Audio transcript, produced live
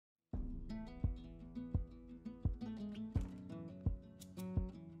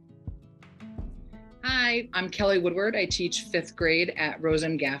Hi, I'm Kelly Woodward. I teach fifth grade at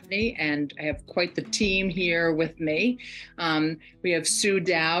M Gaffney, and I have quite the team here with me. We have Sue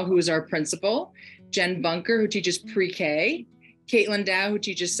Dow, who is our principal, Jen Bunker, who teaches pre-K, Caitlin Dow, who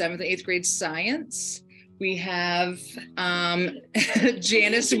teaches 7th and 8th grade science. We have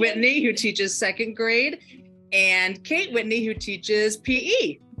Janice Whitney, who teaches 2nd grade, and Kate Whitney, who teaches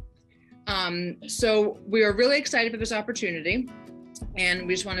PE. So we are really excited for this opportunity. And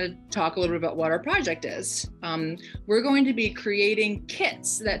we just want to talk a little bit about what our project is. We're going to be creating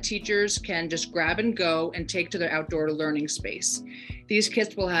kits that teachers can just grab and go and take to their outdoor learning space. These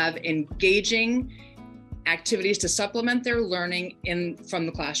kits will have engaging activities to supplement their learning from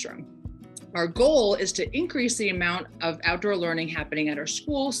the classroom. Our goal is to increase the amount of outdoor learning happening at our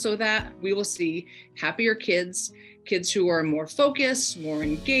school so that we will see happier kids who are more focused, more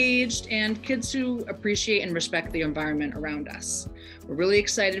engaged, and kids who appreciate and respect the environment around us. We're really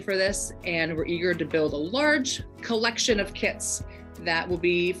excited for this, and we're eager to build a large collection of kits that will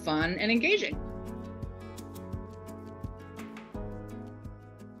be fun and engaging.